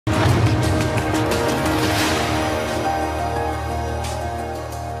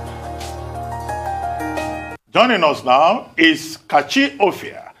Joining us now is Kachi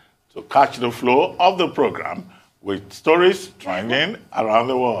Ophir to catch the flow of the program with stories trending around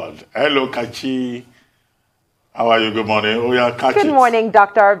the world. Hello, Kachi. How are you? Good morning. Oh, yeah, Kachi. Good morning,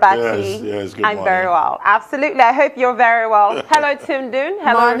 Dr. Abdualzeez. Yes, good morning. I'm very well. Absolutely. I hope you're very well. Hello, Timdun.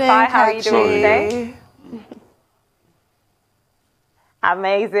 Hello, Morning, Rufai. How are you doing Kachi. today?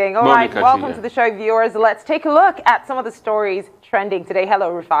 Amazing. All Morning, right, Kachi, welcome to the show, viewers. Let's take a look at some of the stories trending today. Hello,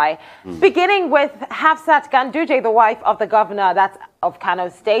 Rufai. Beginning with Hafsat Ganduje, the wife of the governor of Kano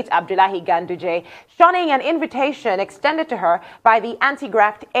State, Abdullahi Ganduje, shunning an invitation extended to her by the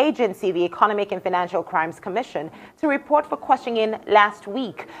anti-graft agency, the Economic and Financial Crimes Commission, to report for questioning last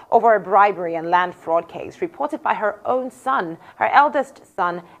week over a bribery and land fraud case reported by her own son, her eldest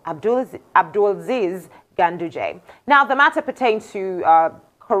son, Abdualzeez Ganduje. Now, the matter pertains to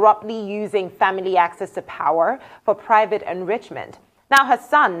corruptly using family access to power for private enrichment. Now, her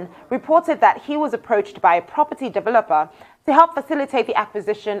son reported that he was approached by a property developer to help facilitate the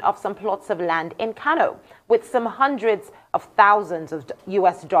acquisition of some plots of land in Kano with some hundreds of thousands of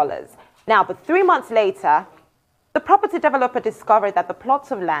US dollars. Now, but 3 months later, the property developer discovered that the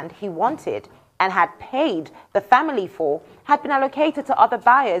plots of land he wanted and had paid the family for had been allocated to other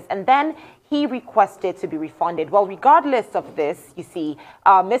buyers, and then he requested to be refunded. Well, regardless of this, you see,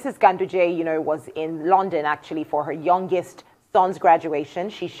 Mrs. Ganduje, was in London actually for her youngest son's graduation.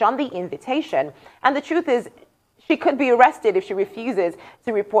 She shunned the invitation, and the truth is, she could be arrested if she refuses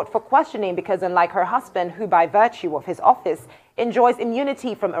to report for questioning, because unlike her husband, who by virtue of his office enjoys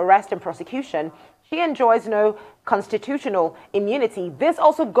immunity from arrest and prosecution, she enjoys no constitutional immunity. This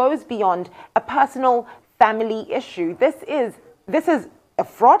also goes beyond a personal family issue. This is a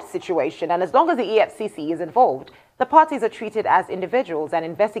fraud situation, and as long as the Efcc is involved, the parties are treated as individuals and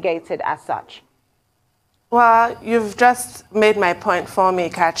investigated as such. Well, you've just made my point for me,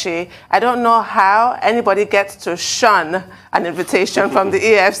 Kachi. I don't know how anybody gets to shun an invitation from the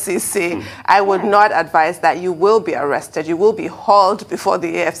EFCC. I would not advise that. You will be arrested. You will be hauled before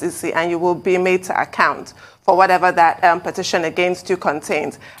the EFCC, and you will be made to account for whatever that petition against you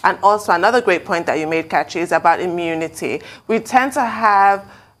contains. And also, another great point that you made, Kachi, is about immunity. We tend to have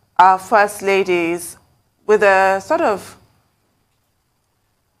our first ladies with a sort of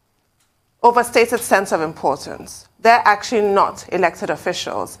overstated sense of importance. They're actually not elected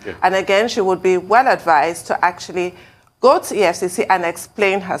officials. Yeah. And again, she would be well advised to actually go to EFCC and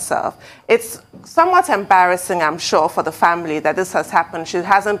explain herself. It's somewhat embarrassing, I'm sure, for the family that this has happened. She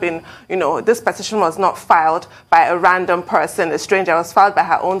hasn't been, this petition was not filed by a random person, a stranger. It was filed by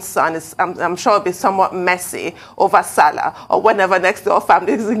her own son. I'm sure it'll be somewhat messy over Salah, or whenever next door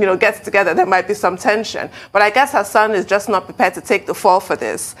families, gets together, there might be some tension. But I guess her son is just not prepared to take the fall for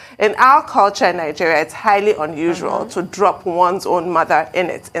this. In our culture in Nigeria, it's highly unusual to drop one's own mother in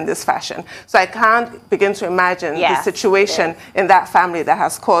this fashion. So I can't begin to imagine the situation in that family that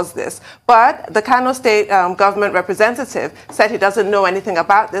has caused this. But the Kano State government representative said he doesn't know anything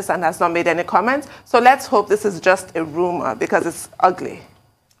about this and has not made any comments. So let's hope this is just a rumor, because it's ugly.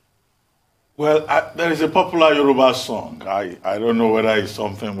 Well, there is a popular Yoruba song. I don't know whether it's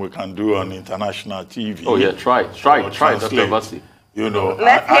something we can do on international TV. Oh, yeah, try, Dr. Abdualzeez.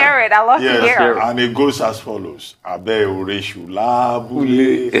 Let's hear it. I love to hear it. And it goes as follows. Abe oreshu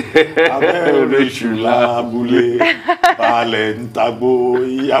labule, abe oreshu labule, bale ntagbo,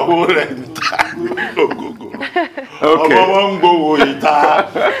 iyawo re ntagbo. Okay.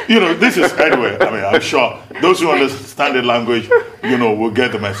 This is anyway. I mean, I'm sure those who understand the language, will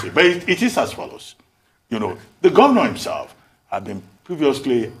get the message. But it is as follows. The governor himself had been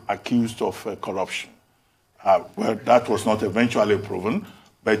previously accused of corruption. Well, that was not eventually proven,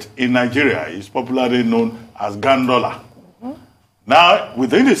 but in Nigeria, he's popularly known as Gandola. Now,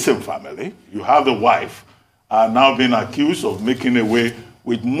 within the same family, you have the wife now being accused of making away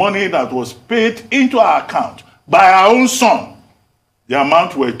with money that was paid into her account by her own son. The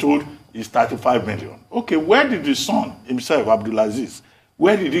amount we're told is 35 million. Okay, where did the son himself, Abdualzeez,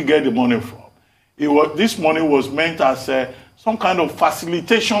 where did he get the money from? This money was meant as some kind of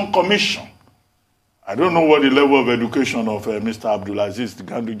facilitation commission. I don't know what the level of education of Mr. Abdualzeez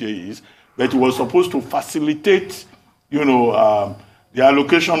Ganduje is, but he was supposed to facilitate, the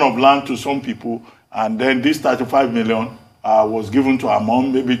allocation of land to some people, and then this 35 million was given to her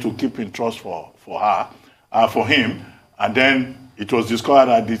mom, maybe to keep in trust for him, and then it was discovered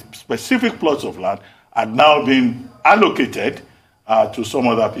that the specific plots of land had now been allocated to some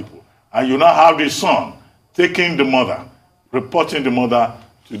other people. And you now have the son taking the mother, reporting the mother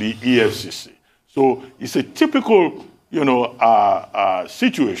to the EFCC. So it's a typical,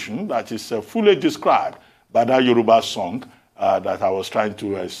 situation that is fully described by that Yoruba song that I was trying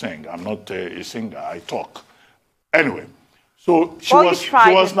to sing. I'm not a singer, I talk. Anyway, so she well, was, you tried,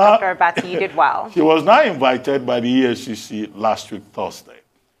 she was Dr. now, Abati, you did well. She was now invited by the EFCC last week, Thursday.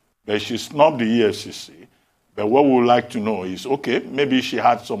 But she snubbed the EFCC. But what we would like to know is, okay, maybe she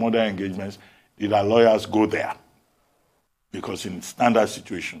had some other engagements. Did her lawyers go there? Because in standard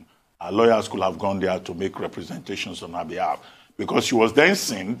situation, our lawyers could have gone there to make representations on her behalf. Because she was then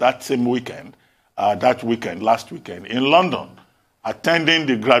seen that same weekend, last weekend, in London, attending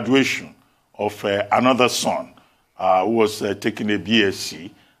the graduation of another son who was taking a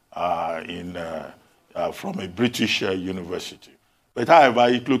BSc from a British university. But however,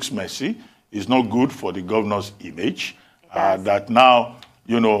 it looks messy. It's not good for the governor's image that now,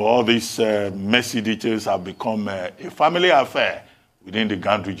 all these messy details have become a family affair within the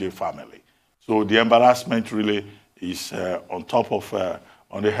Ganduje'S family. So the embarrassment really is on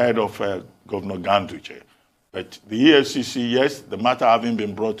the head of Governor Ganduje'S. But the EFCC, yes, the matter having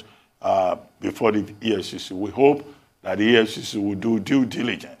been brought before the EFCC, we hope that the EFCC will do due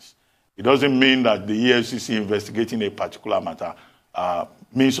diligence. It doesn't mean that the EFCC investigating a particular matter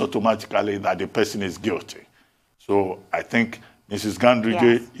means automatically that the person is guilty. So I think Mrs.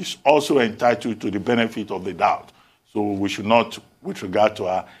 Ganduje'S is also entitled to the benefit of the doubt. So we should not, with regard to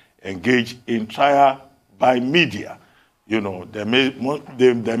her, engage in trial by media. There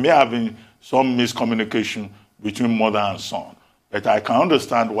may have been some miscommunication between mother and son. But I can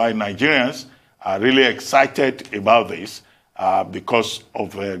understand why Nigerians are really excited about this because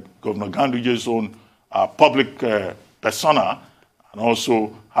of Governor Ganduje'S own public persona, and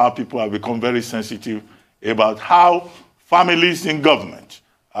also how people have become very sensitive about how families in government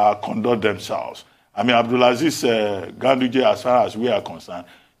conduct themselves. I mean, Abdualzeez Ganduje'S, as far as we are concerned,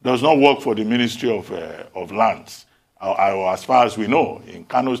 does not work for the Ministry of Lands, or as far as we know, in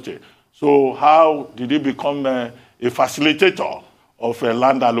Kano State. So how did he become a facilitator of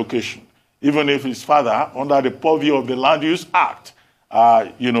land allocation? Even if his father, under the purview of the Land Use Act,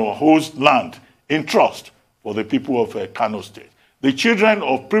 holds land in trust for the people of Kano State. The children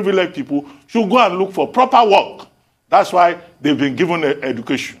of privileged people should go and look for proper work. That's why they've been given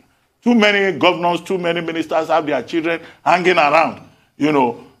education. Too many governors, too many ministers have their children hanging around,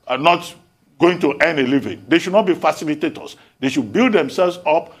 not going to earn a living. They should not be facilitators. They should build themselves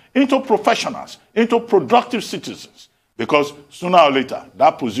up into professionals, into productive citizens. Because sooner or later,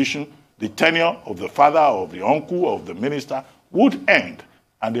 that position, the tenure of the father, of the uncle, of the minister would end.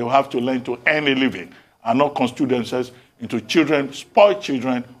 And they will have to learn to earn a living and not constitute themselves into children, spoiled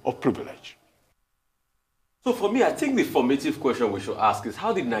children of privilege. So for me, I think the formative question we should ask is,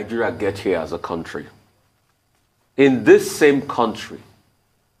 how did Nigeria get here as a country? In this same country,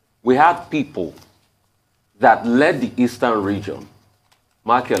 we had people that led the eastern region,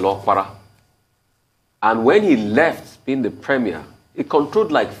 Michael Okpara. And when he left being the premier, he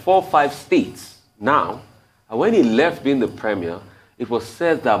controlled like 4 or 5 states now. And when he left being the premier, it was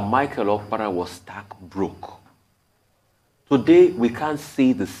said that Michael Okpara was stark broke. Today, we can't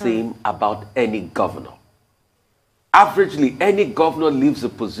say the same about any governor. Averagely, any governor leaves a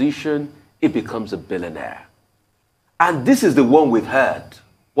position, he becomes a billionaire. And this is the one we've heard.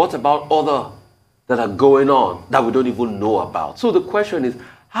 What about other that are going on that we don't even know about? So the question is,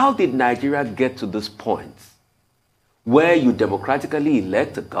 how did Nigeria get to this point where you democratically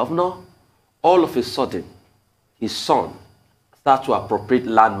elect a governor, all of a sudden, his son starts to appropriate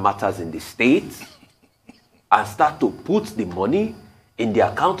land matters in the state and start to put the money in the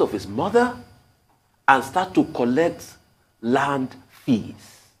account of his mother and start to collect land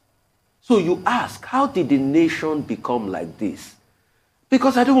fees? So you ask, how did the nation become like this?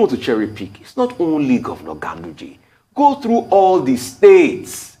 Because I don't want to cherry pick. It's not only Governor Ganduje'S. Go through all the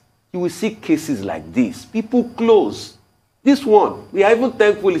states. You will see cases like this. People close. This one, we are even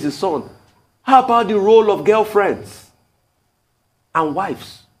thankful it's his son. How about the role of girlfriends and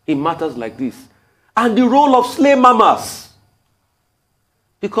wives in matters like this? And the role of slave mamas.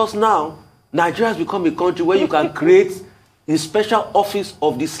 Because now, Nigeria has become a country where you can create a special office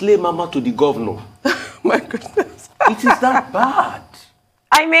of the slave mama to the governor. My goodness. It is that bad.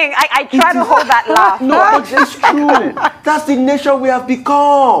 I mean, I try to hold that laugh. No, but it's true. That's the nation we have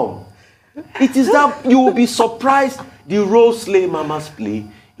become. It is that you will be surprised the role slave mamas play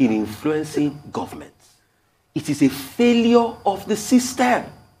in influencing governments. It is a failure of the system.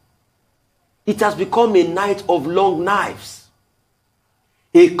 It has become a night of long knives.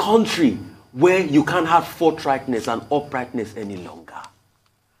 A country where you can't have forthrightness and uprightness any longer.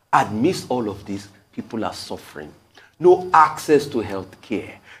 Amidst all of this, people are suffering. No access to health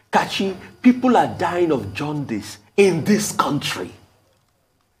care. Kachi, people are dying of jaundice in this country.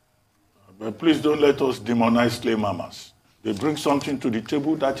 But please don't let us demonize slave mamas. They bring something to the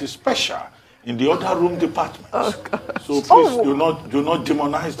table that is special. in the other room department. Oh, gosh. So please do not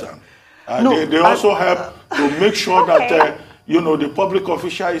demonize them. They also help to make sure that the public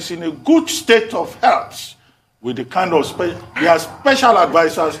official is in a good state of health with the kind of they are special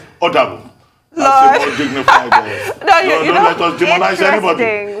advisors other room. That's a more dignified. Don't let us demonize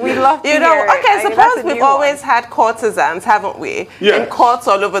anybody. We love to hear it. Okay, suppose we've always had courtesans, haven't we? Yes. In courts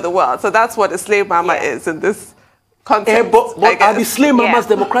all over the world. So that's what a slave mama is in this context. But are the slave mamas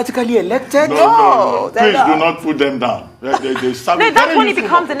democratically elected? No. Please do not put them down. They that's when it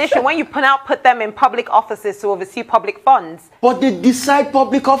becomes an issue, when you put them in public offices to oversee public funds. But they decide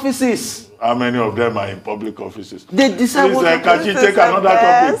public offices. How many of them are in public offices? They decide what can you take another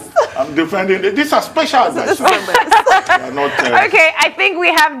topic? I'm defending. These are special advice. Okay, I think we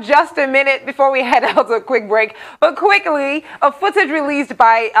have just a minute before we head out to a quick break. But quickly, a footage released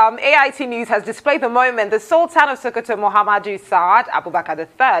by AIT News has displayed the moment the Sultan of Sokoto, Muhammadu Saad Abubakar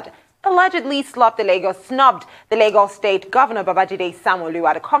III, allegedly snubbed the Lagos State Governor Babajide Sanwo-Olu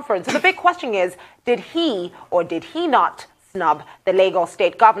at a conference. So the big question is, did he or did he not snub the Lagos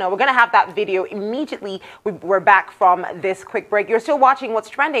State Governor? We're going to have that video immediately. We're back from this quick break. You're still watching What's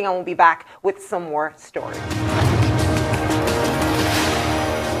Trending, and we'll be back with some more stories.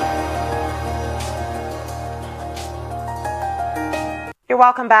 You're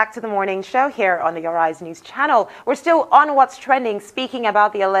welcome back to the morning show here on the Your Eyes News channel. We're still on What's Trending, speaking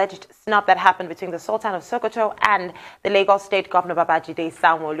about the alleged snub that happened between the Sultan of Sokoto and the Lagos State Governor Babajide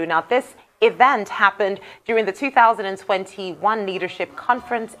Sanwo-Olu. Now, this event happened during the 2021 Leadership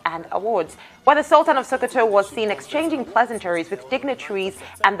Conference and Awards, where the Sultan of Sokoto was seen exchanging pleasantries with dignitaries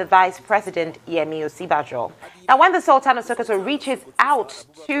and the Vice President, Yemi Osinbajo. Now, when the Sultan of Sokoto reaches out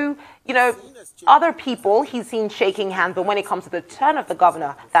to, other people, he's seen shaking hands, but when it comes to the turn of the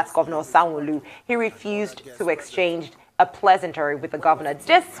governor, that's Governor Sanwo-Olu, he refused to exchange a pleasantry with the governor,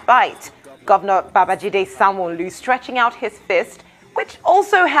 despite Governor Babajide Sanwo-Olu stretching out his fist, which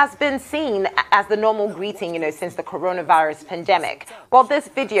also has been seen as the normal greeting, since the coronavirus pandemic. Well, this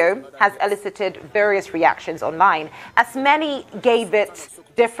video has elicited various reactions online, as many gave it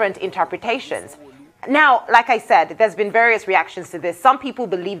different interpretations. Now, like I said, there's been various reactions to this. Some people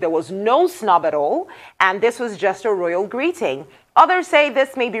believe there was no snub at all, and this was just a royal greeting. Others say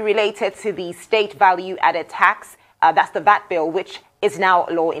this may be related to the state value-added tax, that's the VAT bill, which is now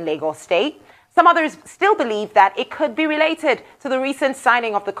law in Lagos State. Some others still believe that it could be related to the recent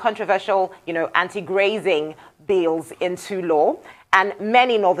signing of the controversial, anti-grazing bills into law. And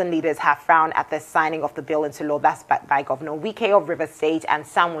many northern leaders have frowned at the signing of the bill into law. That's by Governor Wike of Rivers State and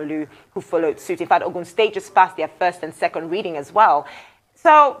Sanwo-Olu, who followed suit. In fact, Ogun State just passed their first and second reading as well.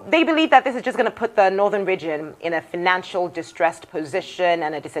 So they believe that this is just going to put the northern region in a financial distressed position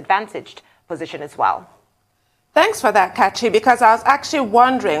and a disadvantaged position as well. Thanks for that, Kachi, because I was actually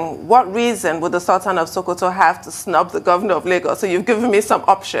wondering what reason would the Sultan of Sokoto have to snub the governor of Lagos? So you've given me some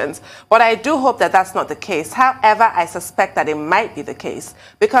options, but I do hope that that's not the case. However, I suspect that it might be the case,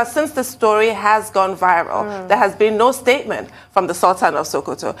 because since the story has gone viral, there has been no statement from the Sultan of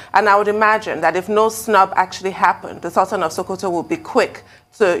Sokoto. And I would imagine that if no snub actually happened, the Sultan of Sokoto will be quick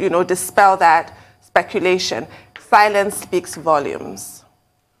to, dispel that speculation. Silence speaks volumes.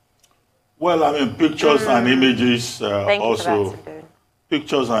 Well, pictures and images also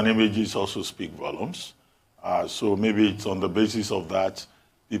speak volumes. So maybe it's on the basis of that,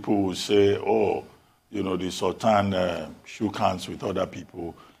 people will say, the Sultan shook hands with other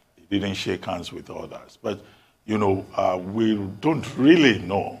people, he didn't shake hands with others. But, we don't really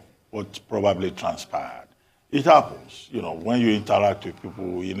know what probably transpired. It happens, when you interact with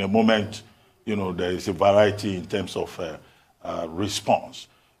people in a moment, there is a variety in terms of response.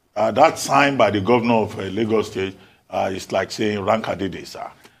 That sign by the governor of Lagos State is like saying Rankadede, sir.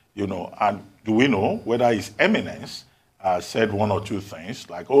 And do we know whether His Eminence said one or two things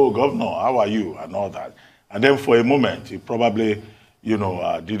like, "Oh, governor, how are you?" and all that. And then for a moment, he probably,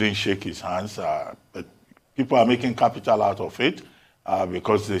 didn't shake his hands. But people are making capital out of it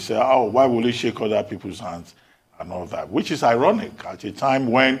because they say, "Oh, why will he shake other people's hands?" and all that, which is ironic at a time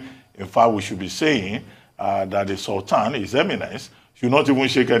when, in fact, we should be saying that the Sultan, His Eminence, should not even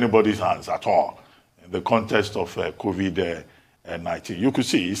shake anybody's hands at all in the context of COVID-19. You could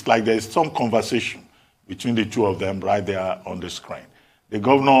see, it's like there's some conversation between the two of them right there on the screen. The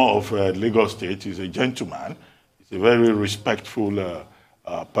governor of Lagos State is a gentleman. He's a very respectful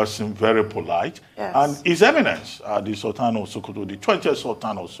person, very polite. Yes. And His Eminence, the Sultan of Sokoto, the 20th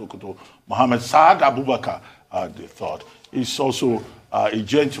Sultan of Sokoto, Muhammad Saad Abubakar III, is also a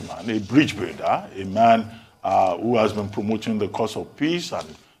gentleman, a bridge builder, a man who has been promoting the cause of peace and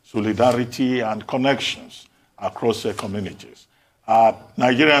solidarity and connections across communities.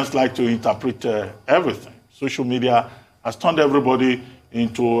 Nigerians like to interpret everything. Social media has turned everybody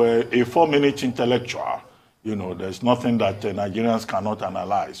into a 4-minute intellectual. You know, there's nothing that Nigerians cannot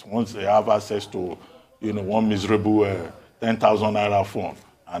analyze once they have access to, you know, one miserable 10,000 naira phone,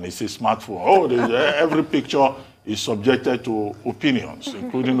 and it's a smartphone. Oh, every picture is subjected to opinions,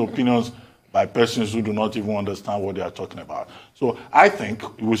 including opinions by persons who do not even understand what they are talking about. So I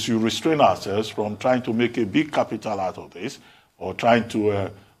think we should restrain ourselves from trying to make a big capital out of this, or trying to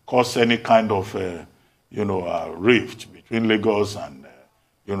cause any kind of, rift between Lagos and,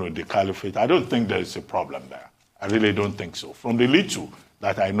 the caliphate. I don't think there is a problem there. I really don't think so, from the little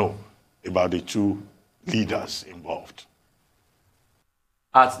that I know about the two leaders involved.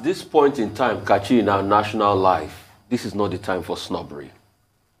 At this point in time, Kachi, in our national life, this is not the time for snobbery.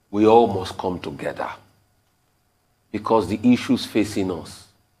 We all must come together, because the issues facing us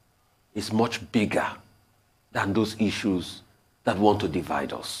is much bigger than those issues that want to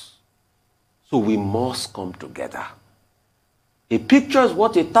divide us. So we must come together. A picture is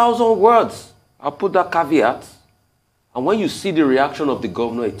worth 1,000 words. I'll put that caveat. And when you see the reaction of the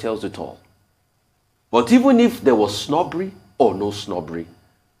governor, it tells it all. But even if there was snobbery or no snobbery,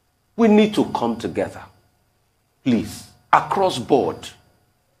 we need to come together. Please, across board,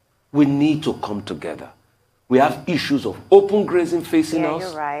 we need to come together. We have issues of open grazing facing us.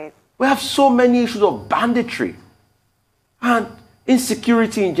 You're right. We have so many issues of banditry and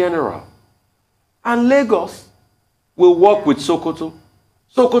insecurity in general. And Lagos will work with Sokoto.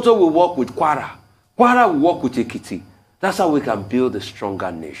 Sokoto will work with Kwara. Kwara will work with Ekiti. That's how we can build a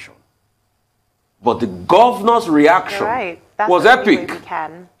stronger nation. But the governor's reaction was epic.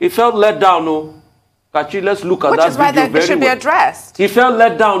 He felt let down, no? Kachi, let's look at that video. Which is why that should be addressed. He felt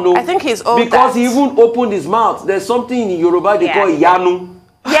let down, no? I think he's old. Because he even opened his mouth. There's something in Yoruba they call Yanu.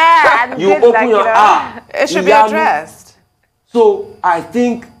 Yeah, you open your mouth. It should be addressed. So I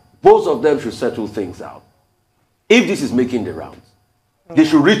think both of them should settle things out. If this is making the rounds, they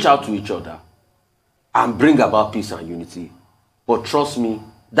should reach out to each other and bring about peace and unity. But trust me,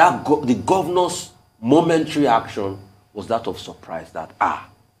 that the governor's momentary action was that of surprise, that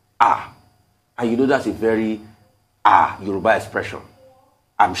And you know that's a very Yoruba expression.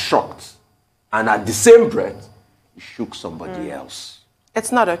 I'm shocked. And at the same breath, he shook somebody else.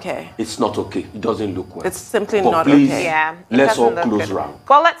 It's not okay. It's not okay. It doesn't look well. It's simply but not please, okay. Yeah, let's all close round.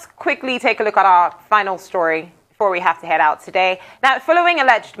 Well, let's quickly take a look at our final story before we have to head out today. Now, following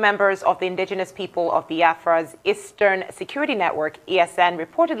alleged members of the indigenous people of Biafra's Eastern Security Network, ESN,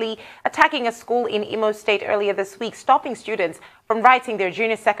 reportedly attacking a school in Imo State earlier this week, stopping students from writing their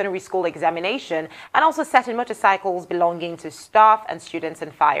junior secondary school examination, and also setting motorcycles belonging to staff and students on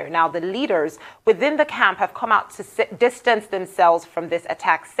fire. Now, the leaders within the camp have come out to distance themselves from this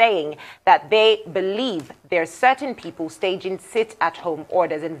attack, saying that they believe there are certain people staging sit-at-home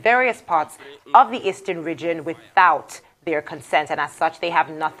orders in various parts of the eastern region without their consent, and as such, they have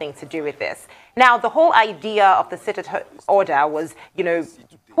nothing to do with this. Now, the whole idea of the sit-at-home order was,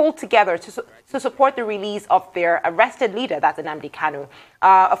 pulled together to support the release of their arrested leader, that's Nnamdi Kanu,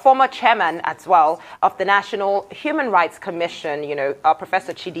 a former chairman as well of the National Human Rights Commission,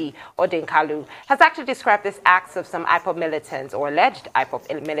 Professor Chidi Odinkalu, has actually described this acts of some IPOB militants, or alleged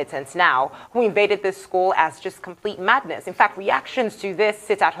IPOB militants now, who invaded this school as just complete madness. In fact, reactions to this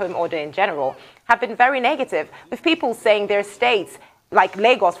sit-at-home order in general have been very negative, with people saying their states, like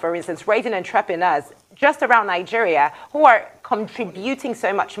Lagos, for instance, raising entrepreneurs just around Nigeria who are contributing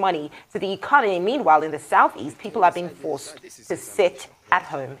so much money to the economy. Meanwhile, in the southeast, people are being forced to sit at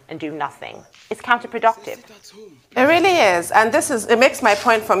home and do nothing. It's counterproductive. It really is. And it makes my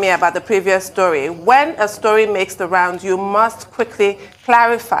point for me about the previous story. When a story makes the rounds, you must quickly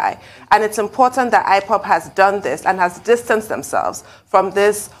clarify. And it's important that IPOB has done this and has distanced themselves from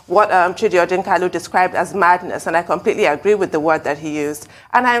this, what Chidi Odinkalu described as madness. And I completely agree with the word that he used.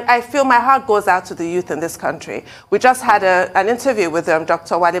 And I feel my heart goes out to the youth in this country. We just had an interview with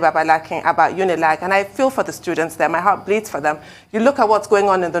Dr. Wale Babalakin about Unilag, and I feel for the students there. My heart bleeds for them. You look at what's going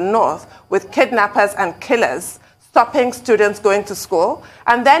on in the north with kidnappers and killers stopping students going to school.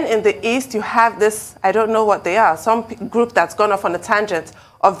 And then in the east, you have this, I don't know what they are, some group that's gone off on a tangent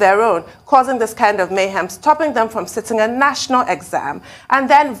of their own, causing this kind of mayhem, stopping them from sitting a national exam, and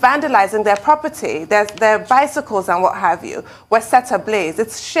then vandalizing their property, their bicycles and what have you, were set ablaze.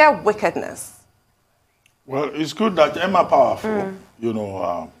 It's sheer wickedness. Well, it's good that Emma Powerful,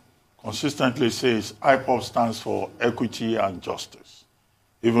 consistently says IPOB stands for equity and justice,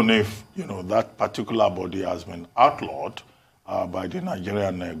 even if, that particular body has been outlawed by the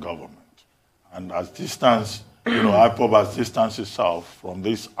Nigerian government. And as this stands, IPOB has distanced itself from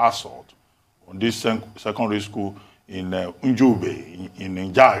this assault on this secondary school in Njube, in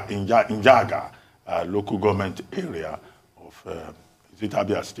Njaga, local government area of is it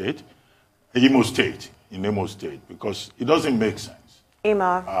Abia State? Imo State, in Imo State, because it doesn't make sense.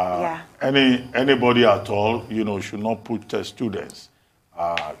 Imo, yeah. Anybody at all, you know, should not put students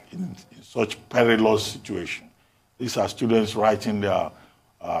in such perilous situation. These are students writing their,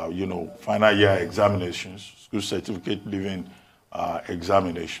 you know, final year examinations, school certificate leaving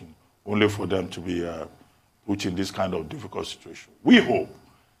examination, only for them to be put in this kind of difficult situation. We hope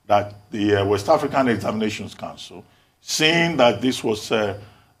that the West African Examinations Council, seeing that this was,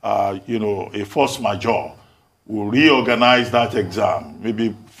 you know, a force majeure, will reorganize that exam,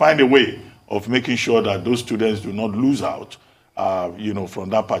 maybe find a way of making sure that those students do not lose out, you know, from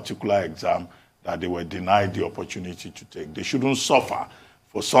that particular exam that they were denied the opportunity to take. They shouldn't suffer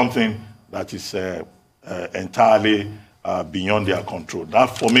for something that is entirely beyond their control.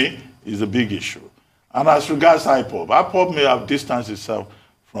 That, for me, is a big issue. And as regards IPOB, IPOB may have distanced itself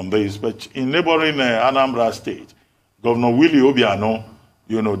from this, but in neighboring Anambra State, Governor Willie Obiano,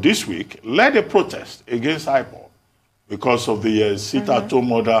 you know, this week led a protest against IPOB because of the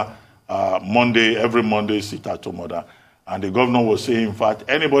sit-at-home order, every Monday sit-at-home order. And the governor was saying, in fact,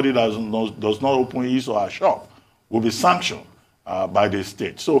 anybody that does not open his or her shop will be sanctioned by the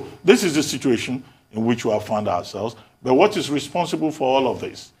state. So this is the situation in which we have found ourselves. But what is responsible for all of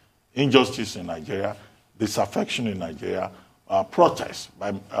this? Injustice in Nigeria, disaffection in Nigeria, protests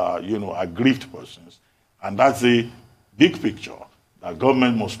by, you know, aggrieved persons. And that's the big picture that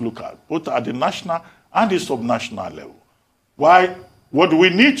government must look at, both at the national and the subnational level. Why? What do we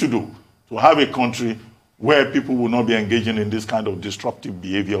need to do to have a country where people will not be engaging in this kind of disruptive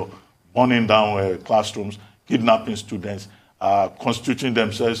behavior, burning down classrooms, kidnapping students, constituting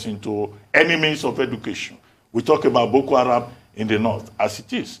themselves into enemies of education? We talk about Boko Haram in the north, as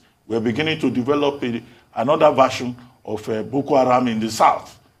it is. We're beginning to develop another version of Boko Haram in the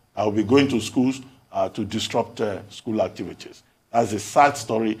south. I will be going to schools to disrupt school activities. That's a sad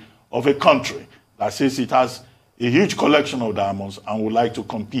story of a country that says it has a huge collection of diamonds and would like to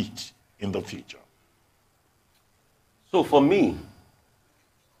compete in the future. So for me,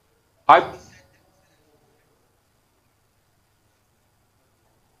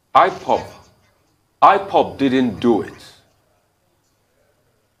 IPOB didn't do it.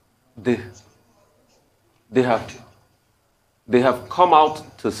 They have come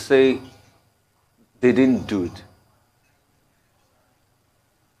out to say they didn't do it.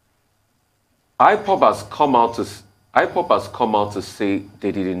 IPOB has come out to say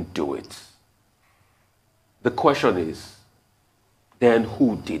they didn't do it. The question is, then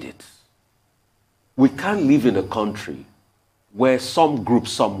who did it? We can't live in a country where some group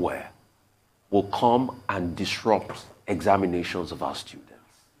somewhere will come and disrupt examinations of our students.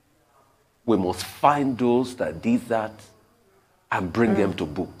 We must find those that did that and bring them to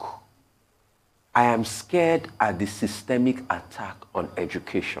book. I am scared at the systemic attack on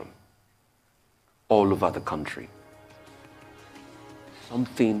education all over the country.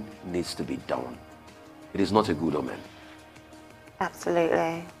 Something needs to be done. It is not a good omen.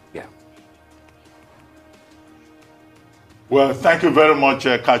 Absolutely. Yeah. Well, thank you very much,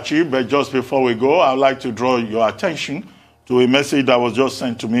 Kachi. But just before we go, I'd like to draw your attention to a message that was just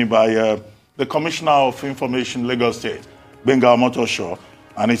sent to me by the Commissioner of Information, Lagos State, Benga Motosho,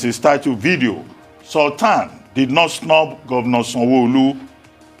 and it is titled Video. Sultan did not snub Governor Sanwo-Olu,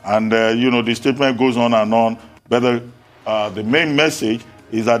 and you know, the statement goes on and on. But the main message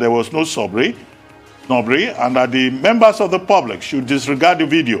is that there was no snobbery, and that the members of the public should disregard the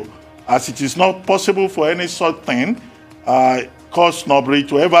video, as it is not possible for any such thing called snobbery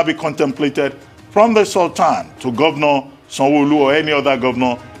to ever be contemplated from the Sultan to Governor Sanwo-Olu or any other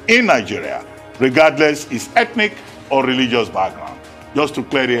governor in Nigeria, regardless his ethnic or religious background. Just to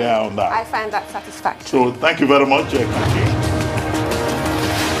clear the air on that. I find that satisfactory. So thank you very much, Kachi.